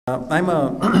I'm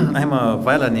a I'm a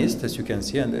violinist, as you can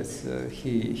see, and as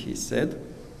he said,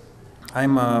 I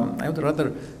would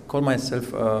rather call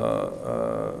myself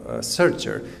a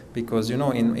searcher, because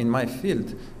in my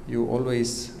field you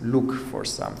always look for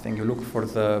something. You look for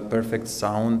the perfect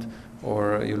sound,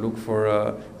 or you look for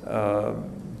a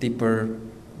deeper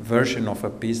version of a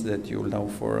piece that you know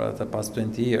for the past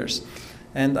 20 years.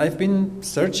 And I've been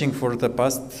searching for the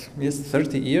past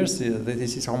 30 years.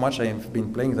 This is how much I have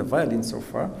been playing the violin so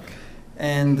far.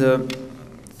 And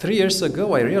 3 years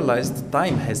ago, I realized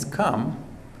time has come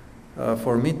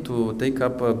for me to take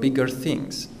up bigger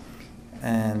things.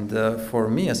 And for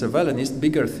me, as a violinist,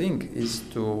 bigger thing is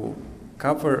to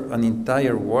cover an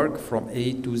entire work from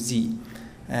A to Z.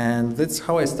 And that's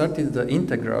how I started the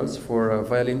integrals for a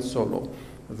violin solo,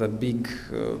 the big,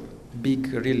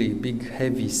 really big,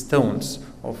 heavy stones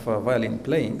of violin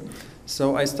playing.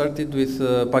 So I started with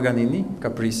Paganini,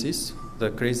 Caprices, the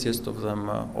craziest of them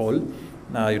all.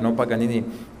 Paganini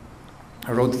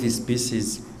wrote these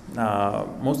pieces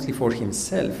mostly for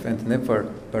himself and never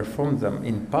performed them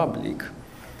in public.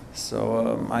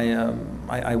 So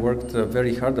I worked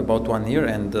very hard, about 1 year,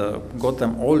 and got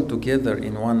them all together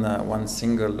in one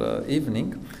single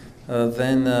evening.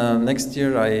 Then next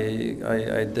year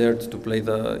I dared to play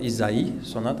the Isaïe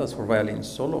sonatas for violin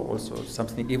solo, also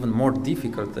something even more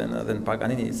difficult than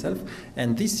Paganini itself.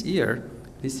 And this year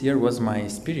was my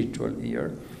spiritual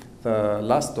year. The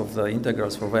last of the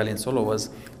integrals for violin solo was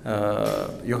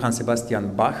Johann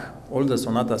Sebastian Bach, all the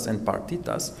sonatas and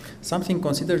partitas, something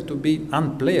considered to be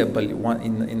unplayable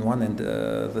in one and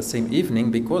the same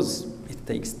evening, because it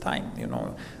takes time.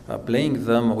 Playing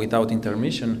them without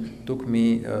intermission took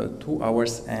me 2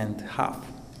 hours and a half.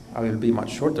 I will be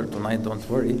much shorter tonight, don't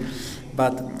worry.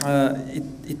 But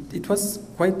it was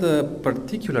quite a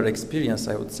particular experience,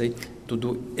 I would say, to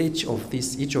do each of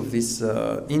these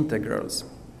integrals.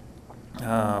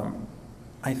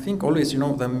 I think always,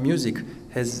 the music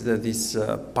has this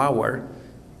power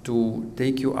to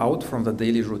take you out from the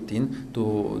daily routine,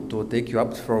 to take you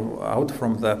out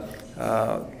from the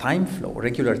time flow,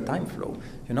 regular time flow.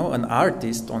 An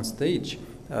artist on stage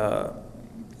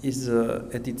is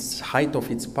at its height of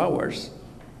its powers,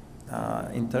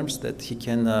 in terms that he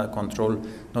can control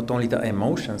not only the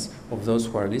emotions of those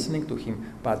who are listening to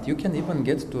him, but you can even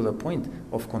get to the point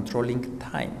of controlling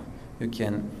time. You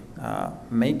can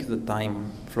make the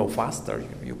time flow faster.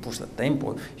 You push the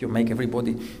tempo. You make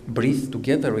everybody breathe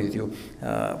together with you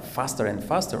faster and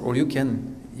faster. Or you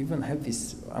can even have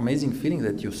this amazing feeling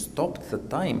that you stopped the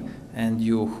time and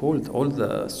you hold all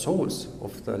the souls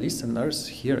of the listeners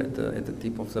here at the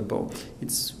tip of the bow.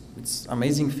 It's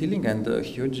amazing feeling and a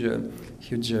huge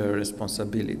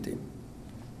responsibility.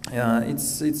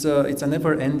 It's a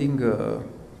never-ending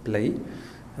play.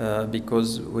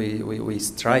 Because we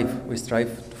strive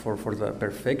for the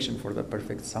perfection, for the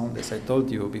perfect sound, as I told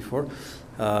you before,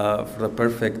 for the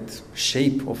perfect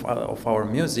shape of our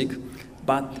music.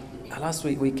 But alas,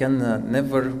 we can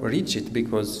never reach it,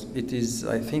 because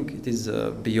I think it is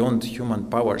beyond human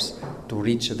powers to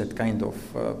reach that kind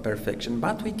of perfection.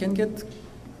 But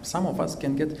some of us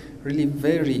can get really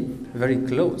very, very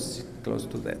close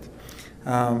to that.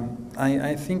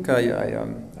 I think I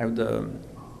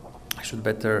should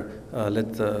better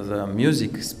let the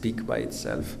music speak by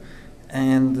itself.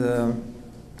 And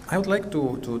I would like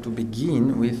to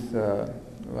begin with a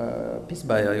piece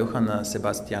by Johann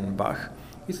Sebastian Bach,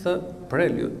 with a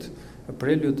prelude. A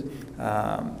prelude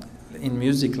in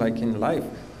music, like in life,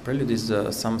 prelude is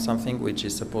something which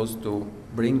is supposed to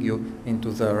bring you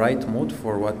into the right mood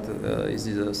for what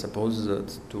is supposed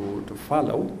to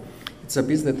follow. It's a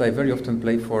piece that I very often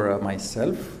play for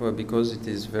myself, because it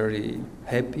is very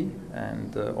happy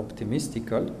and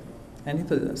optimistical, and at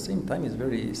the same time is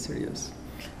very serious.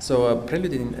 So a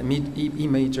prelude in E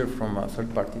major from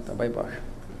Third Partita by Bach.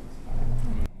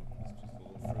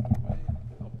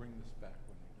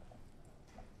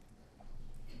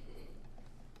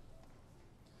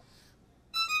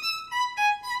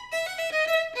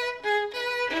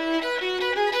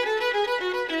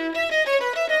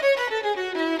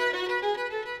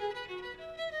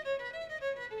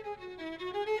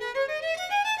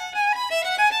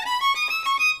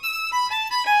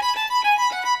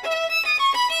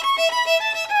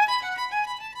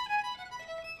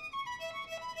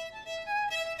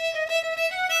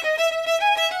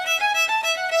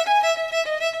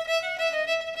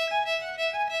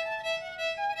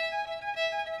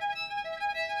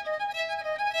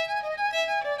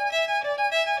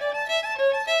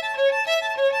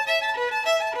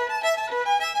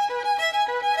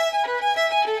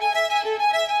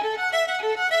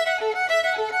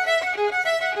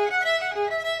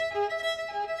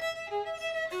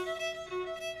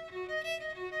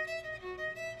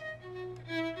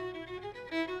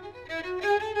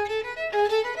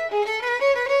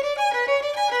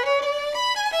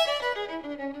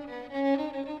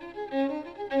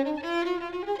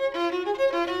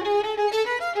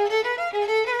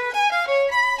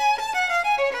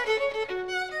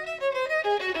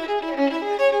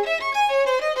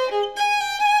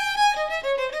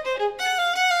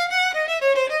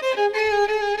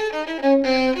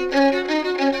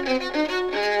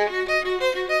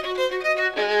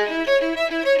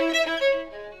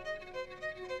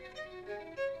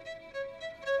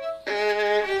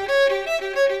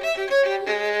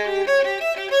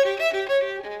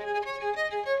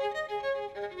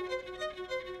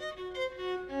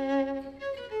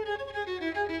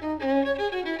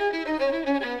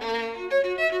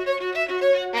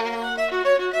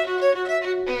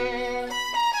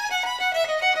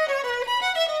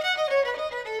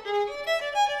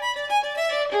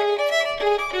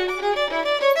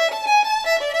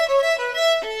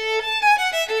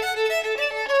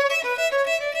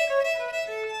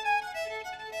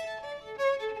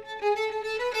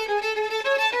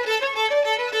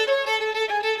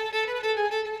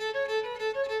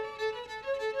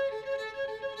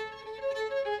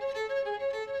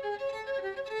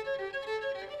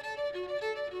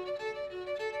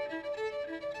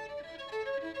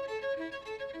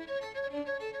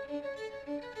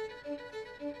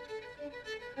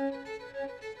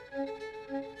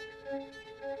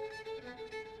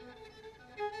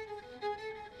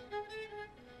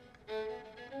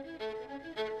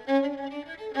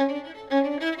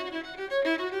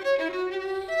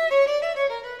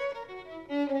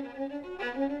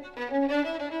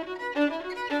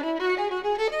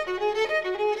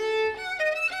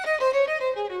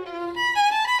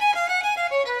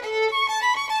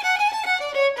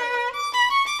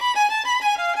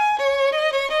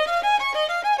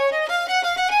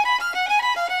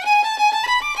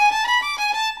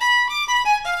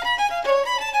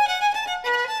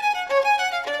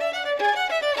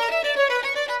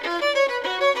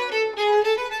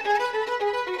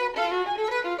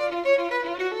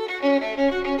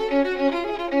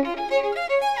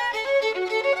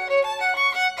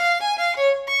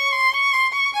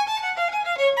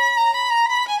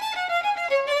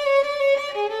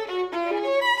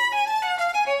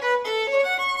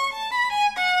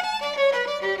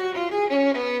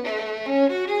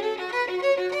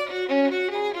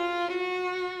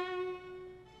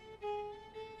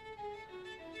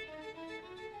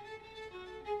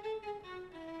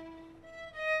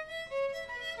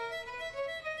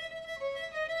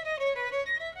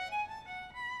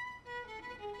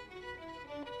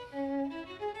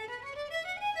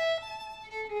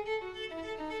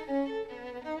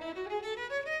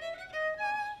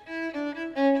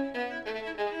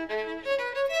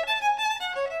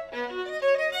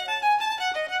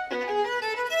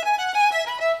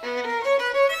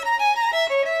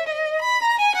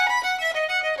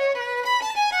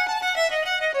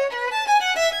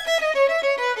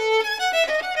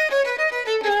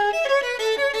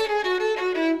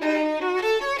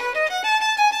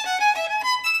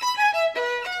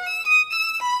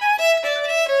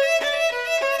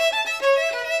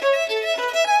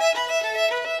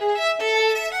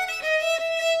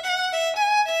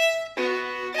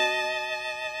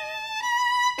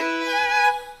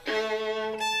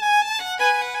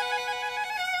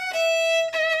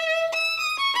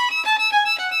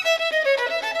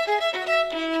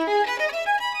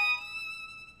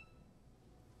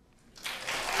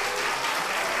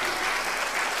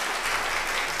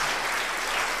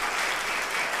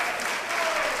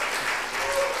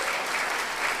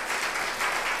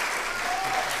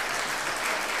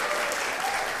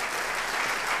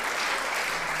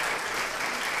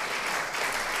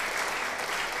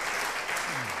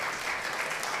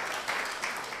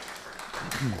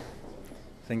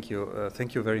 Thank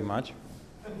you very much.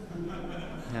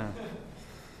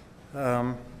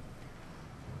 Yeah.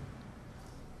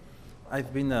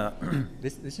 I've been.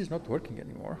 This is not working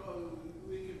anymore. Well,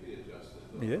 we can be adjusted.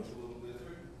 Yes. A little bit.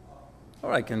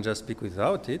 Or I can just speak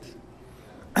without it.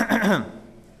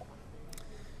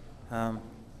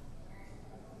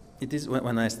 It is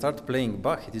when I start playing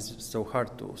Bach, it is so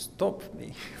hard to stop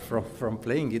me from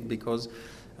playing it because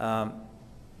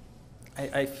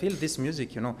I feel this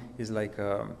music, is like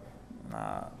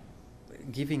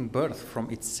giving birth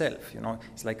from itself.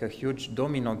 It's like a huge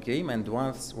domino game, and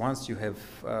once you have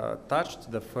touched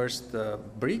the first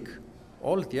brick,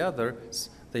 all the others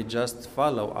they just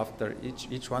follow after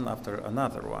each one after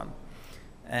another one.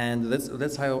 And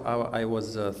that's how I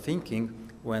was thinking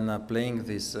when playing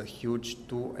this huge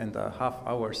 2.5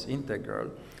 hours integral,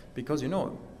 because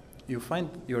you find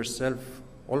yourself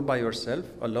all by yourself,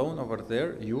 alone over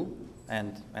there, you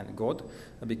and God,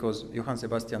 because Johann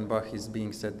Sebastian Bach is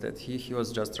being said that he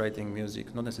was just writing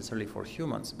music not necessarily for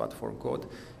humans but for God.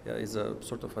 Is a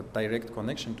sort of a direct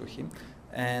connection to him,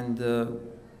 and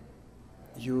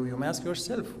you may ask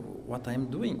yourself what I'm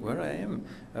doing, where I am,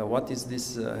 what is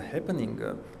this happening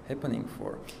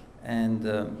for. And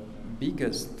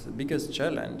biggest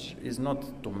challenge is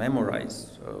not to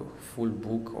memorize a full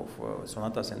book of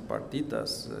sonatas and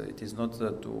partitas. It is not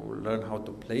to learn how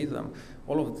to play them.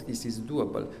 All of this is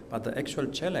doable, but the actual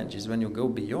challenge is when you go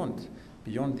beyond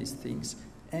these things,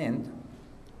 and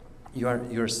you are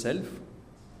yourself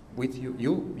with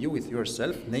you with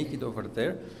yourself naked over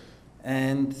there,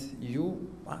 and you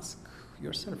ask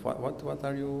yourself, what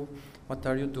are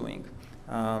you doing?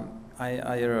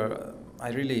 I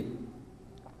really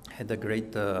had a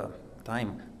great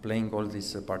time playing all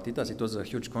these partitas. It was a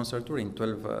huge concert tour in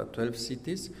 12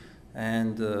 cities,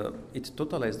 and it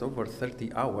totalized over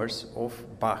 30 hours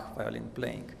of Bach violin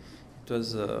playing. It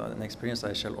was an experience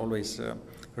I shall always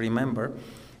remember.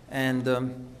 And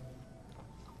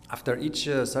after each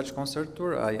such concert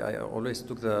tour, I always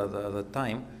took the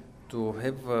time to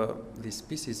have these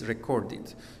pieces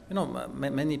recorded.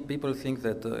 Many people think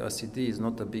that a CD is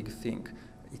not a big thing.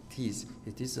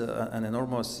 It is an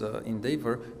enormous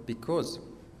endeavor, because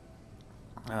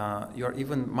you are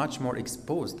even much more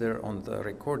exposed there on the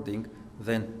recording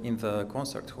than in the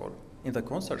concert hall. In the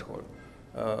concert hall,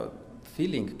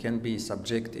 feeling can be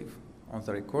subjective. On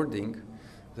the recording,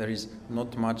 there is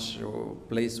not much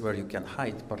place where you can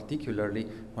hide, particularly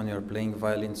when you're playing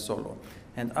violin solo.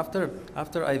 And after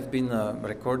I've been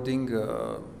recording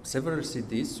several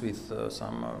CDs with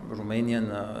some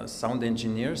Romanian sound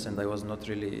engineers, and I was not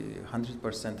really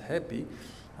 100% happy,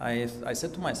 I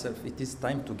said to myself, it is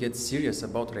time to get serious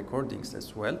about recordings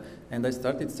as well. And I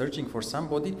started searching for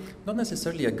somebody, not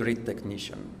necessarily a great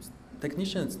technician.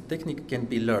 Technique can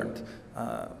be learned.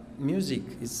 Music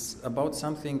is about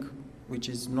something which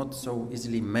is not so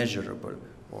easily measurable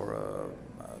or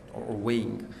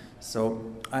weighing. So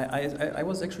I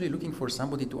was actually looking for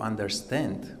somebody to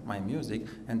understand my music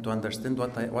and to understand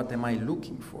what am I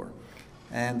looking for.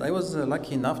 And I was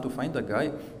lucky enough to find a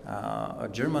guy, a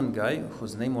German guy,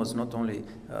 whose name was not only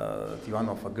the one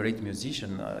of a great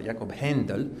musician, Jakob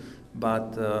Handel,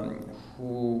 but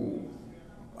who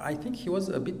I think he was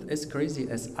a bit as crazy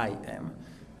as I am.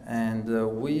 And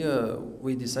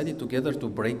we decided together to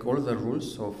break all the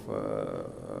rules of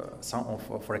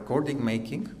recording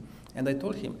making. And I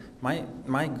told him,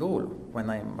 my goal when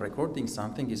I'm recording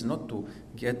something is not to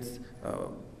get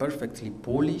perfectly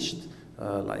polished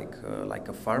like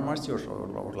a pharmacy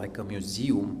or like a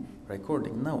museum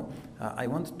recording. No, I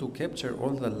want to capture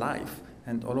all the life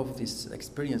and all of this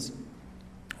experience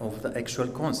of the actual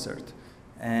concert.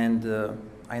 And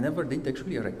I never did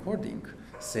actually a recording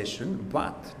session,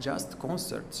 but just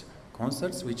concerts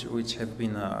which have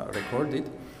been recorded,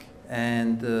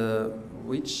 and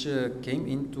which came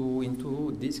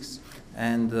into discs.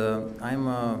 And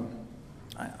I'm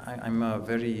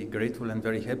very grateful and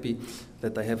very happy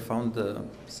that I have found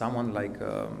someone like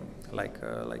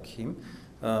him.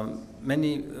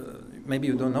 Maybe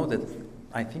you don't know that.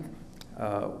 I think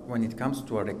when it comes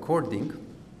to a recording,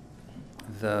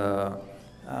 the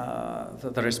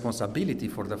responsibility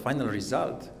for the final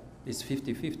result is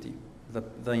 50-50,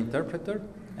 the interpreter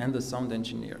and the sound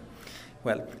engineer.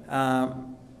 Well,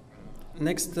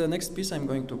 next piece I'm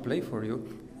going to play for you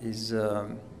is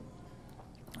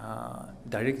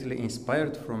directly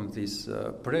inspired from this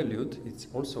prelude. It's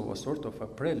also a sort of a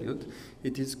prelude.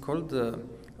 It is called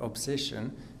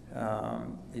Obsession.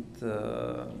 It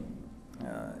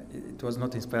was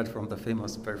not inspired from the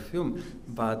famous perfume,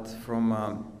 but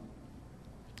from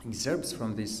excerpts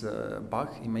from this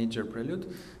Bach E major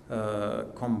prelude,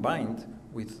 combined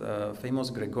with a famous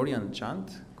Gregorian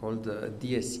chant called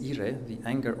Dies Irae, the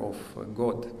anger of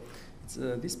God.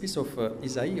 This piece of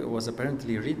Isaiah was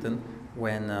apparently written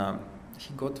when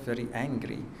he got very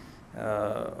angry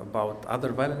about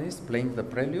other violinists playing the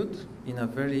prelude in a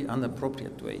very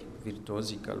inappropriate way,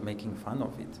 virtuosical, making fun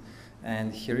of it.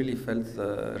 And he really felt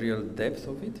the real depth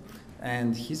of it.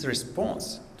 And his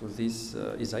response to this,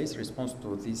 Isaiah's response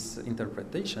to these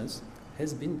interpretations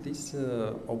has been this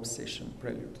obsession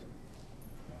prelude.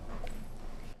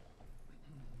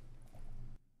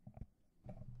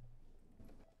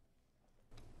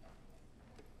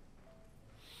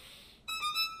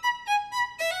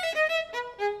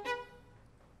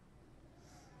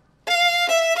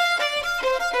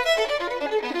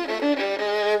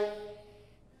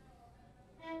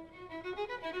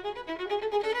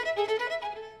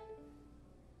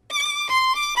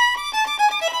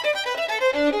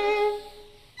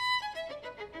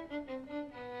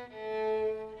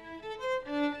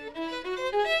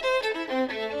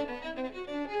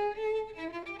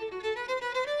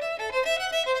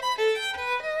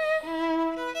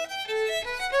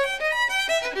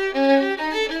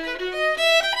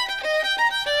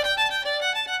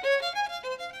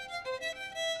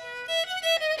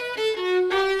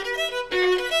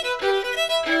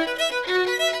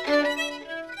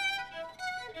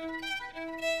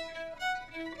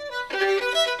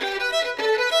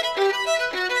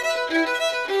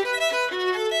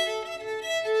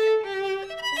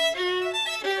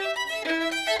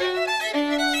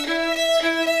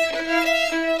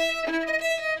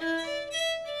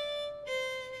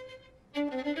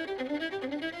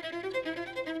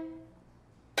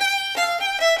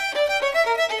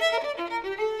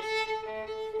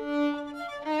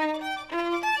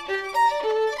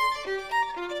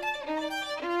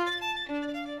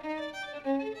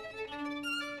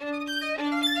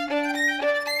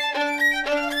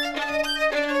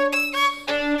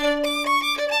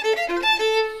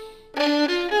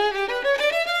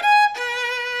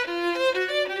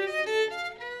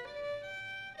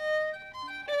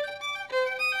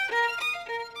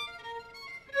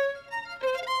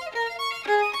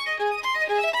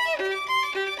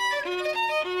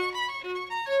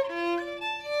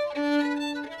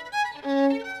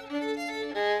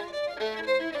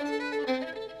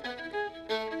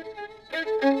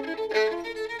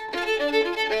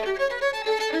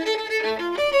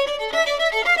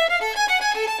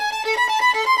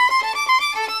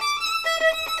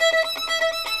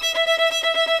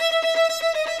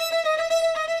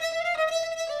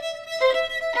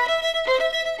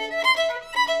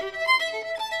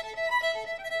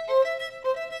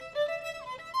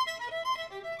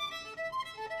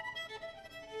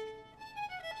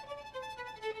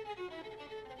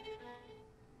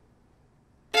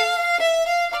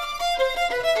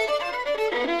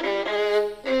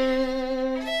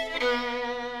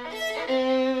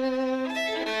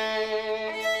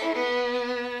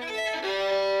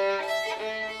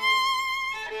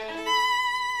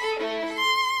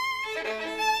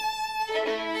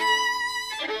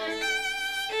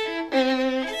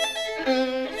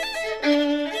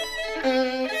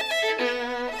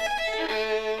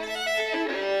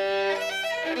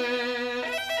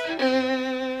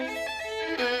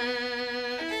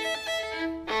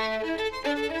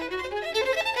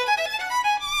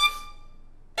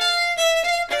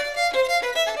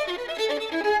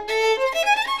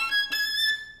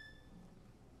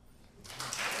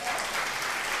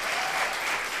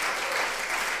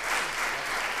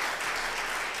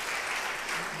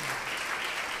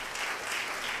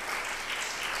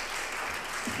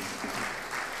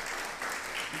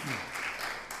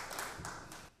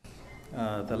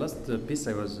 The last piece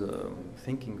I was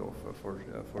thinking of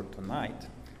for tonight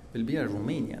will be a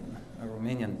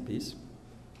Romanian piece.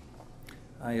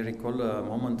 I recall a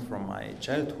moment from my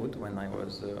childhood when I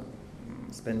was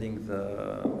spending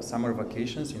the summer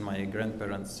vacations in my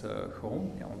grandparents'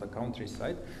 home on the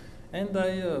countryside, and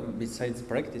I, besides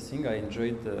practicing, I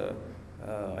enjoyed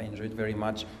very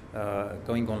much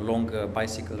going on long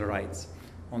bicycle rides.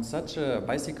 On such a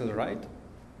bicycle ride,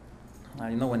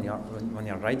 you know, when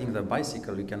you're riding the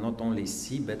bicycle, you can not only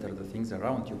see better the things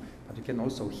around you, but you can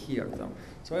also hear them.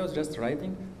 So I was just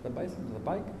riding the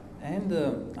bike, and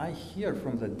I hear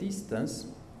from the distance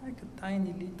like a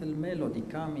tiny little melody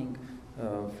coming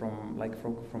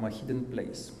from a hidden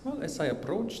place. Well, as I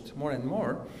approached more and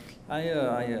more,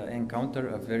 I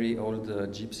encountered a very old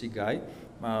gypsy guy.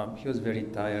 He was very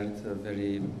tired,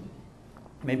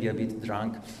 maybe a bit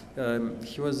drunk.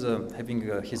 He was having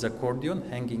his accordion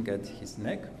hanging at his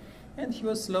neck, And he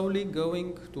was slowly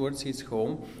going towards his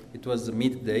home. It was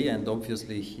midday, and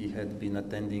obviously he had been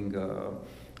attending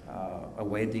a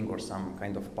wedding or some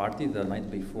kind of party the night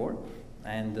before.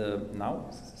 And now,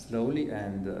 slowly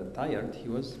and tired, he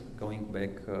was going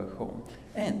back home.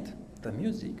 And the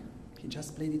music, he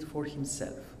just played it for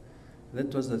himself.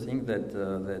 That was the thing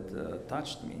that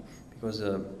touched me, because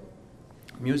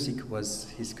music was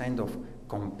his kind of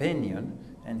companion,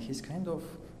 and he's kind of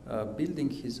building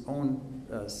his own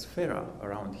sphere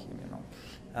around him.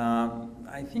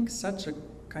 I think such a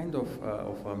kind of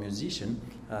a musician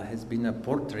has been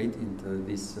portrayed in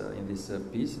this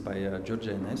piece by George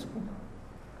Enescu.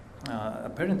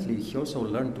 Apparently, he also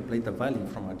learned to play the violin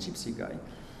from a gypsy guy,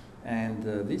 and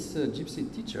this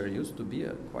gypsy teacher used to be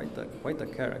quite a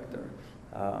character.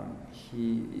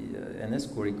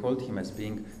 Enescu recalled him as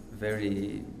being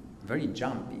very, very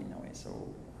jumpy in a way, so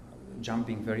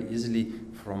jumping very easily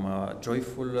from a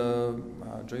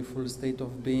joyful state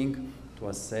of being to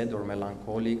a sad or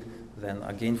melancholic, then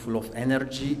again full of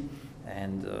energy,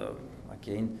 and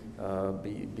again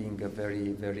being very,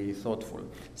 very thoughtful.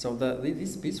 So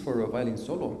this piece for a violin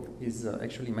solo is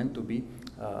actually meant to be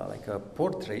like a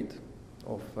portrait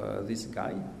of this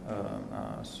guy,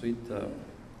 sweet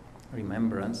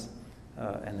remembrance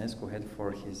Enescu had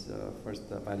for his first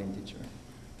violin teacher.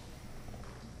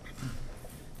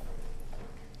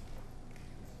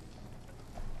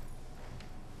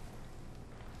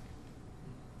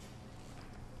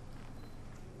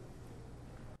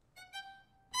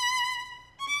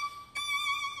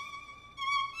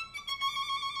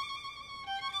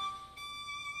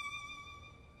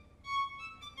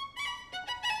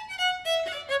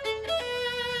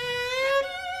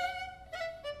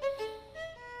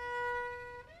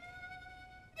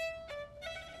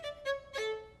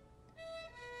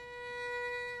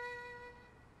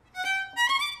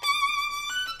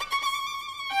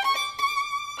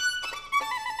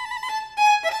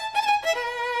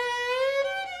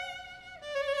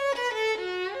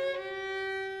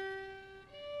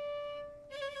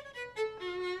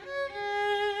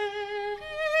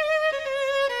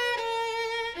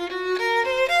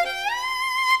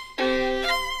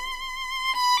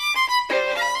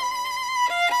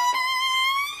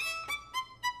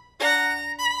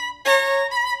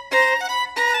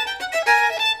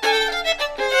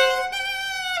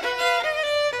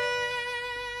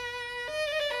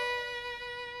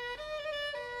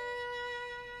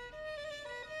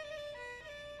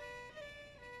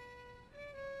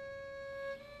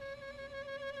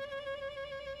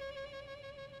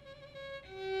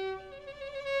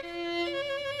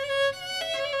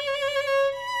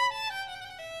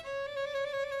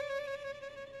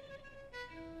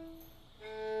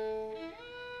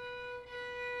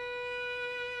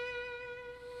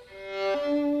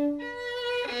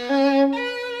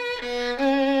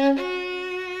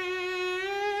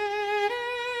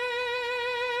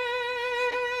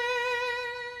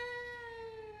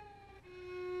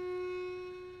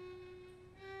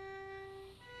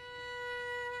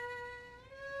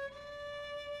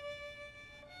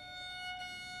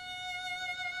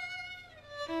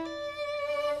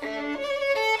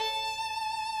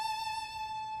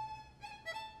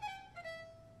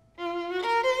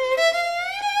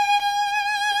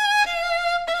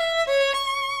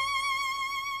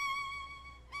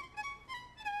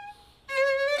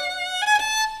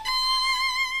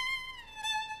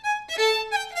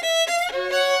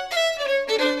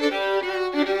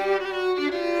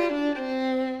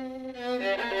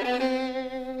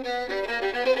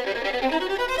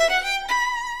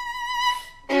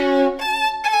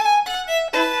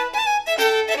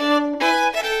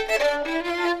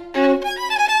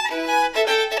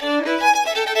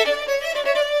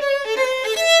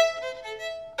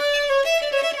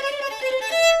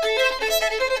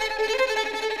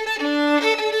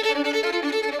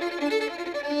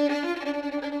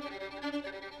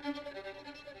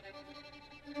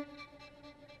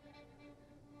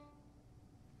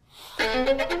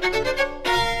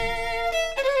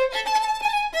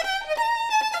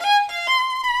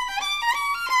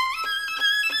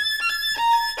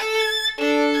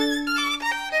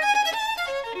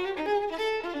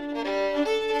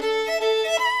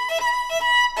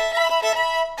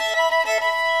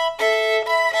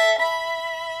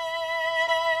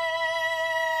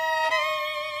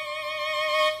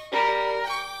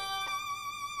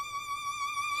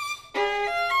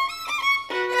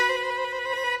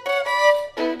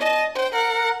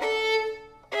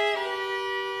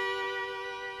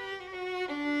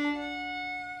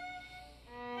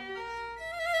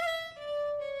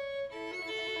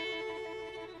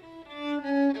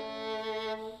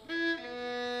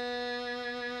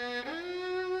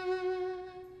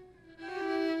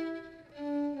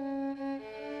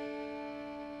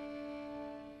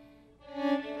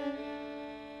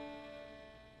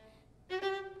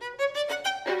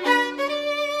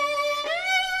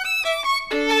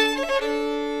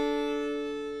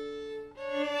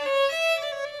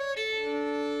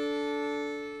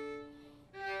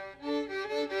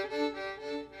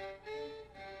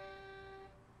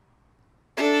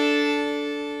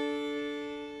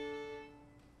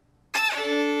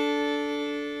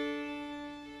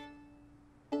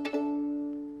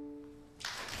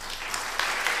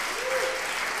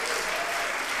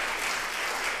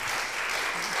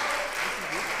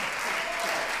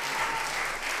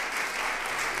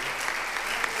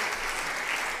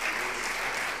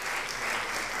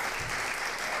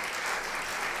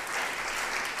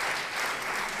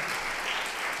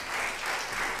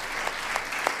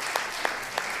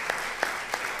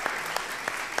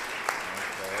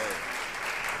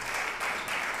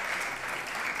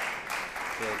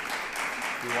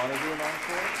 want to do an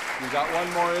encore? You got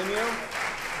one more in you?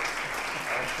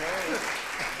 Okay.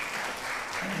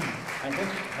 I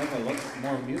have a lot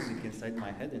more music inside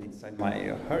my head and inside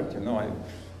my heart. You know,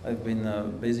 I've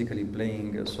been basically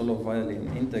playing solo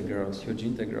violin integrals, huge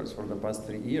integrals, for the past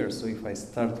 3 years. So if I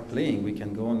start playing, we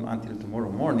can go on until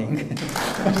tomorrow morning.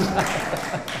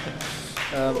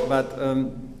 But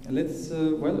let's.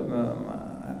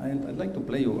 I'd like to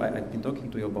play you. I've been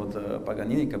talking to you about the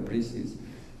Paganini caprices,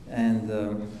 and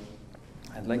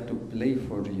I'd like to play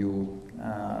for you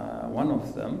one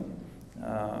of them.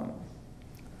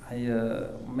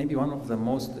 Maybe one of the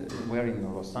most. We're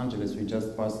in Los Angeles. We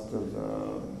just passed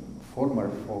the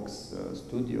former Fox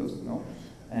studios, no?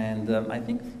 And I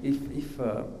think if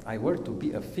I were to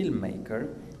be a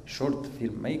filmmaker, short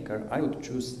filmmaker, I would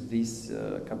choose this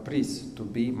caprice to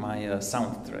be my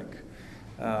soundtrack.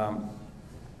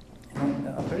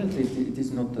 Apparently, it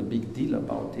is not a big deal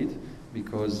about it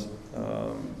because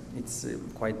it's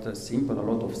quite simple. A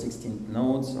lot of 16th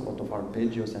notes, a lot of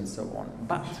arpeggios, and so on.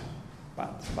 But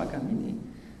Paganini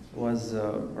was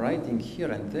writing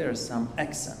here and there some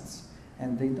accents,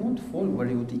 and they don't fall where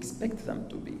you would expect them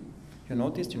to be. You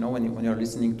noticed, when you're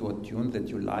listening to a tune that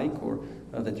you like or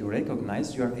that you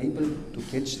recognize, you are able to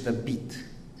catch the beat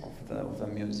of the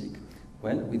music.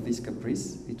 Well, with this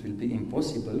caprice, it will be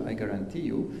impossible, I guarantee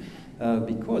you,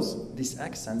 because these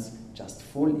accents just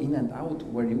fall in and out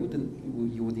where you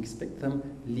would expect them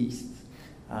least.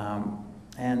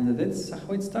 And that's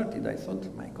how it started. I thought,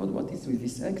 my God, what is with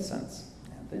these accents?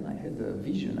 And then I had a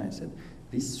vision. I said,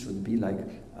 this should be like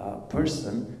a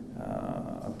person,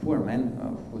 a poor man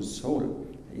whose soul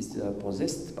is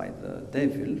possessed by the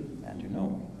devil, and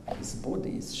his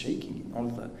body is shaking in all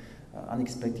the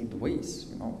unexpected ways,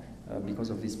 because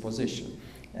of this possession.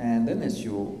 And then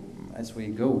as we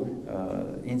go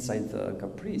inside the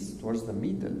caprice towards the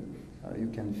middle, you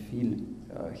can feel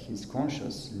his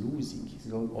conscience losing,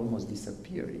 he's almost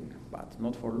disappearing, but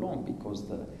not for long, because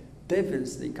the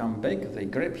devils, they come back, they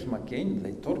grab him again,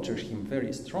 they torture him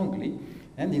very strongly,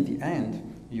 and in the end,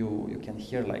 you can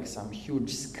hear like some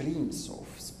huge screams of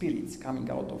spirits coming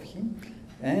out of him,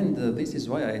 and this is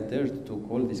why I dared to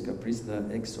call this caprice the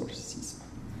exorcism.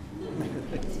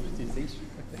 Exorcisation.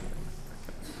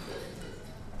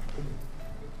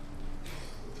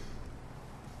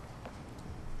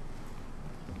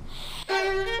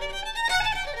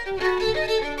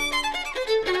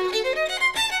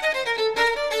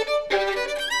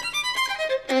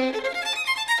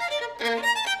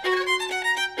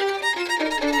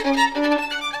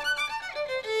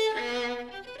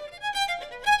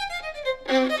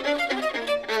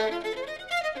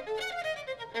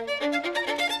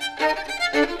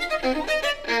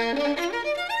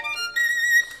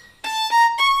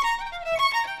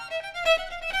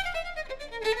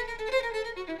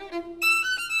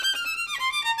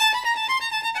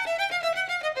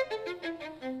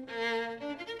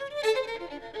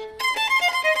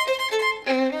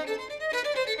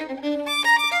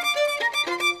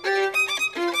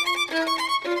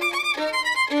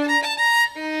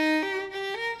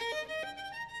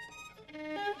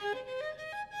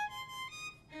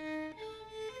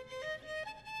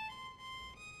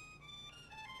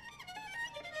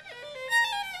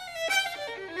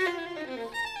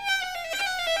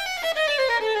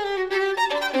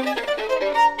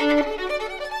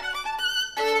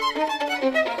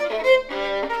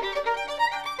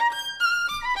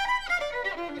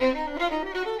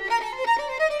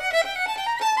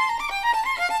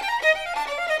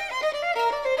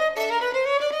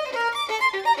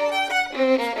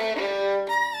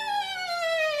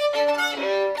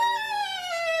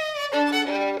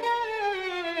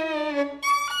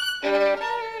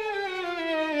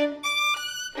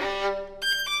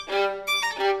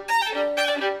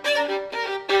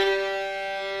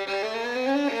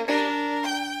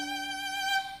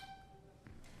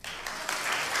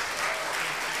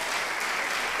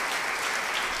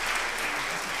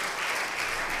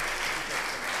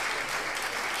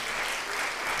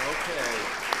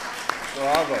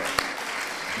 Bravo.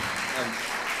 And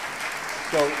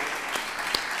so,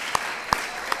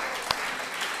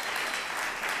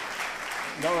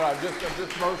 no, I'm just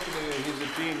motioning that he's a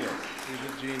genius. He's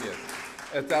a genius.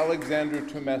 It's Alexandru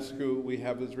Tomescu. We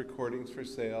have his recordings for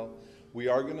sale. We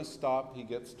are going to stop. He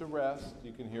gets to rest.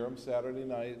 You can hear him Saturday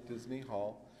night at Disney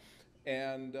Hall.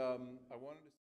 And I wanted to